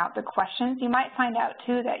finding out the questions. You might find out,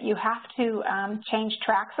 too, that you have to change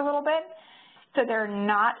tracks a little bit. So they're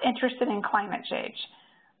not interested in climate change.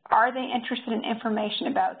 Are they interested in information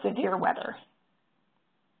about severe weather?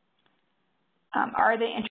 Are they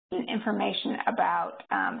interested in information about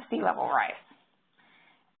sea level rise?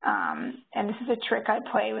 And this is a trick I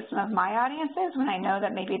play with some of my audiences. When I know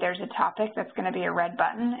that maybe there's a topic that's going to be a red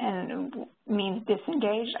button and means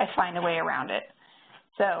disengaged, I find a way around it.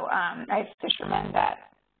 So I have fishermen that,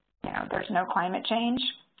 you know, there's no climate change.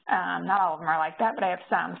 Not all of them are like that, but I have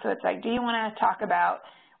some. So it's like, do you want to talk about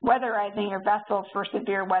weatherizing your vessel for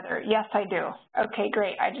severe weather? Yes, I do. Okay,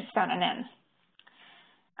 great. I just found an in.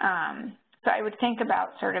 So I would think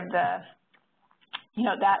about sort of the, you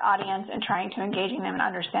know, that audience and trying to engaging them and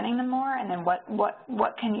understanding them more, and then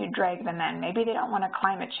what can you drag them in? Maybe they don't want a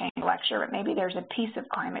climate change lecture, but maybe there's a piece of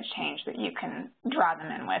climate change that you can draw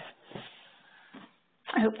them in with.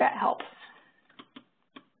 I hope that helps.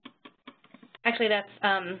 Actually, that's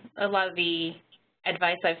a lot of the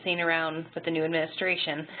advice I've seen around with the new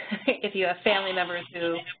administration. If you have family members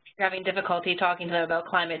who are having difficulty talking to them about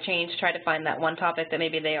climate change, try to find that one topic that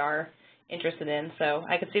maybe they are interested in. So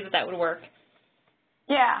I could see that that would work.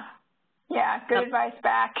 Yeah. Yeah, good advice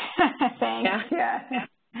back. Thanks. Yeah.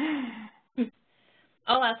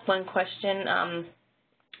 I'll ask one question.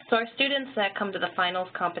 So our students that come to the finals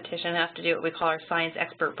competition have to do what we call our science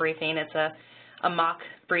expert briefing. It's a mock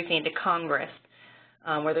briefing to Congress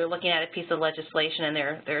where they're looking at a piece of legislation and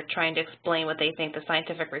they're trying to explain what they think the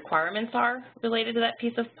scientific requirements are related to that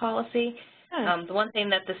piece of policy. The one thing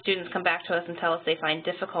that the students come back to us and tell us they find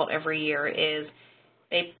difficult every year is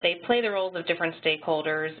they play the roles of different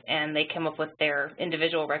stakeholders and they come up with their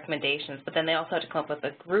individual recommendations, but then they also have to come up with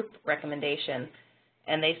a group recommendation.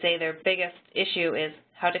 And they say their biggest issue is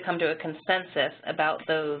how to come to a consensus about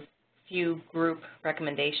those few group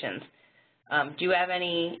recommendations. Do you have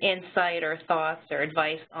any insight or thoughts or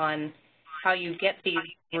advice on how you get these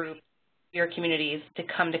groups, your communities, to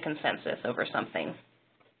come to consensus over something?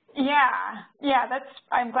 Yeah,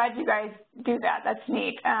 I'm glad you guys do that. That's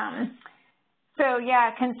neat. So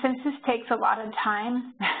yeah, consensus takes a lot of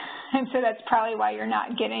time, and so that's probably why you're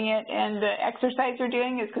not getting it. And the exercise you're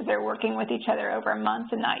doing is because they're working with each other over months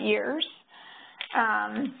and not years.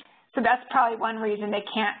 So that's probably one reason they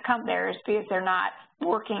can't come there, is because they're not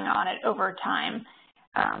working on it over time.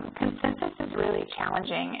 Consensus is really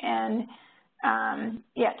challenging, and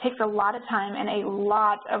yeah, it takes a lot of time and a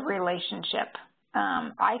lot of relationship.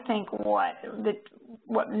 I think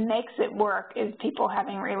what makes it work is people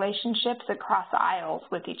having relationships across aisles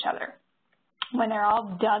with each other. When they're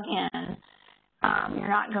all dug in, you're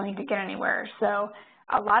not going to get anywhere. So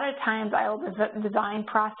a lot of times I will design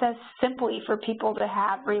process simply for people to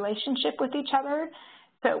have relationship with each other.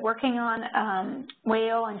 So working on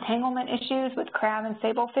whale entanglement issues with crab and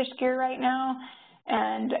sablefish gear right now,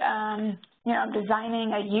 and you know, I'm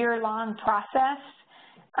designing a year-long process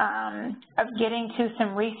of getting to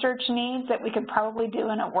some research needs that we could probably do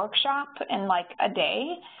in a workshop in like a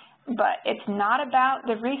day. But it's not about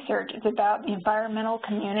the research, it's about the environmental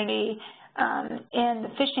community and the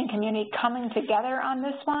fishing community coming together on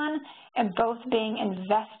this one and both being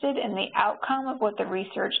invested in the outcome of what the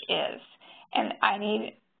research is. And I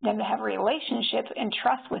need them to have a relationship and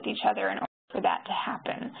trust with each other in order for that to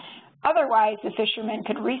happen. Otherwise, the fishermen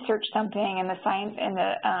could research something and the science and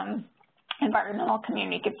the environmental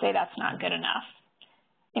community could say that's not good enough.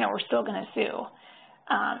 You know, we're still going to sue.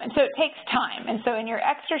 And so it takes time. And so in your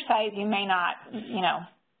exercise, you may not, you know,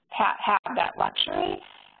 have that luxury.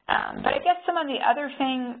 But I guess some of the other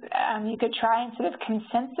things you could try instead of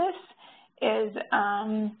consensus is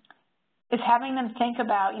having them think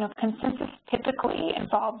about, you know, consensus typically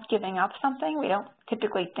involves giving up something. We don't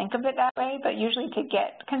typically think of it that way, but usually to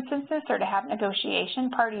get consensus or to have negotiation,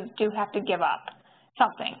 parties do have to give up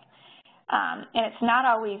something. And it's not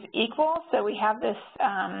always equal. So we have this,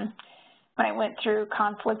 when I went through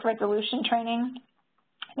conflict resolution training,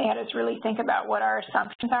 they had us really think about what our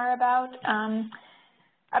assumptions are about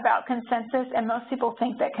consensus. And most people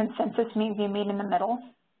think that consensus means you meet in the middle.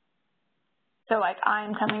 So like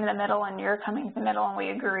I'm coming to the middle and you're coming to the middle and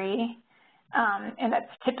we agree. And that's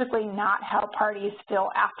typically not how parties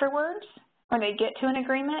feel afterwards when they get to an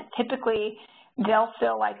agreement. Typically, they'll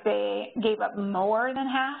feel like they gave up more than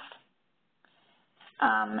half.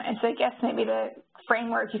 And so I guess maybe the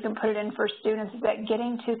framework you can put it in for students is that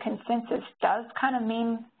getting to consensus does kind of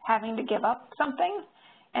mean having to give up something,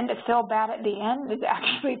 and to feel bad at the end is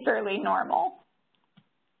actually fairly normal.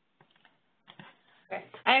 Okay.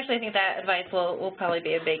 I actually think that advice will probably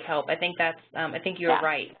be a big help. I think that's I think you're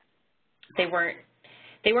right. They weren't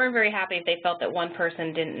very happy if they felt that one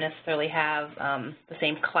person didn't necessarily have the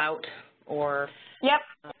same clout or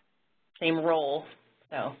same role.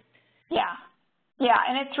 So yeah,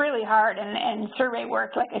 and it's really hard. And survey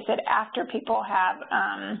work, like I said, after people have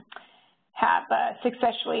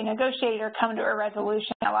successfully negotiated or come to a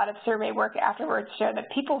resolution, a lot of survey work afterwards show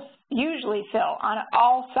that people usually feel, on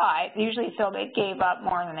all sides, usually feel they gave up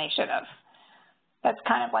more than they should have. That's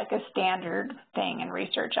kind of like a standard thing in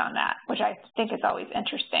research on that, which I think is always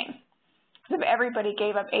interesting. Because if everybody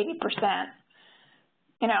gave up 80%,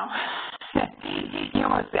 you know,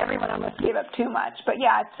 everyone almost gave up too much. But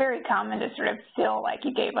yeah, it's very common to sort of feel like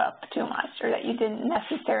you gave up too much or that you didn't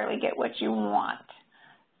necessarily get what you want.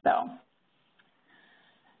 So.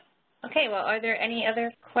 Okay, well, are there any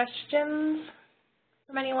other questions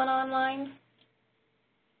from anyone online?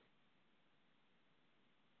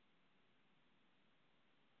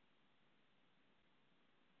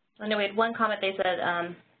 I know we had one comment. They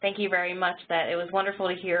said, thank you very much, that it was wonderful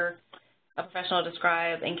to hear a professional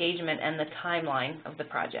describe engagement and the timeline of the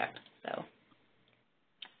project. So.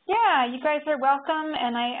 Yeah, you guys are welcome,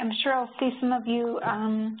 and I'm sure I'll see some of you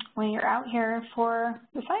when you're out here for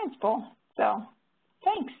the Science Bowl. So,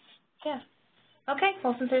 thanks. Yeah. Okay,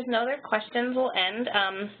 well, since there's no other questions, we'll end.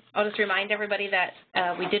 I'll just remind everybody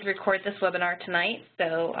that we did record this webinar tonight,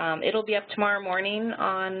 so it'll be up tomorrow morning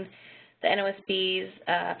on the NOSB's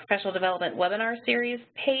Professional Development Webinar Series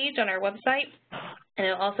page on our website, and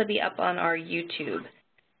it'll also be up on our YouTube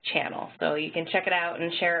channel. So you can check it out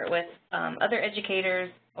and share it with other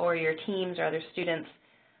educators or your teams or other students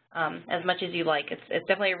as much as you like. It's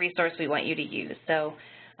definitely a resource we want you to use. So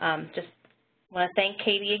just want to thank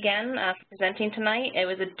Katy again for presenting tonight. It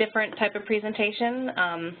was a different type of presentation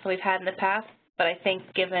we've had in the past, but I think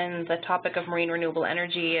given the topic of marine renewable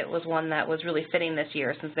energy, it was one that was really fitting this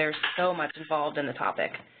year since there's so much involved in the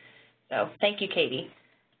topic. So thank you, Katy.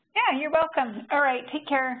 Yeah, you're welcome. All right, take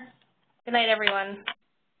care. Good night, everyone.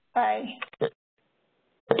 Bye.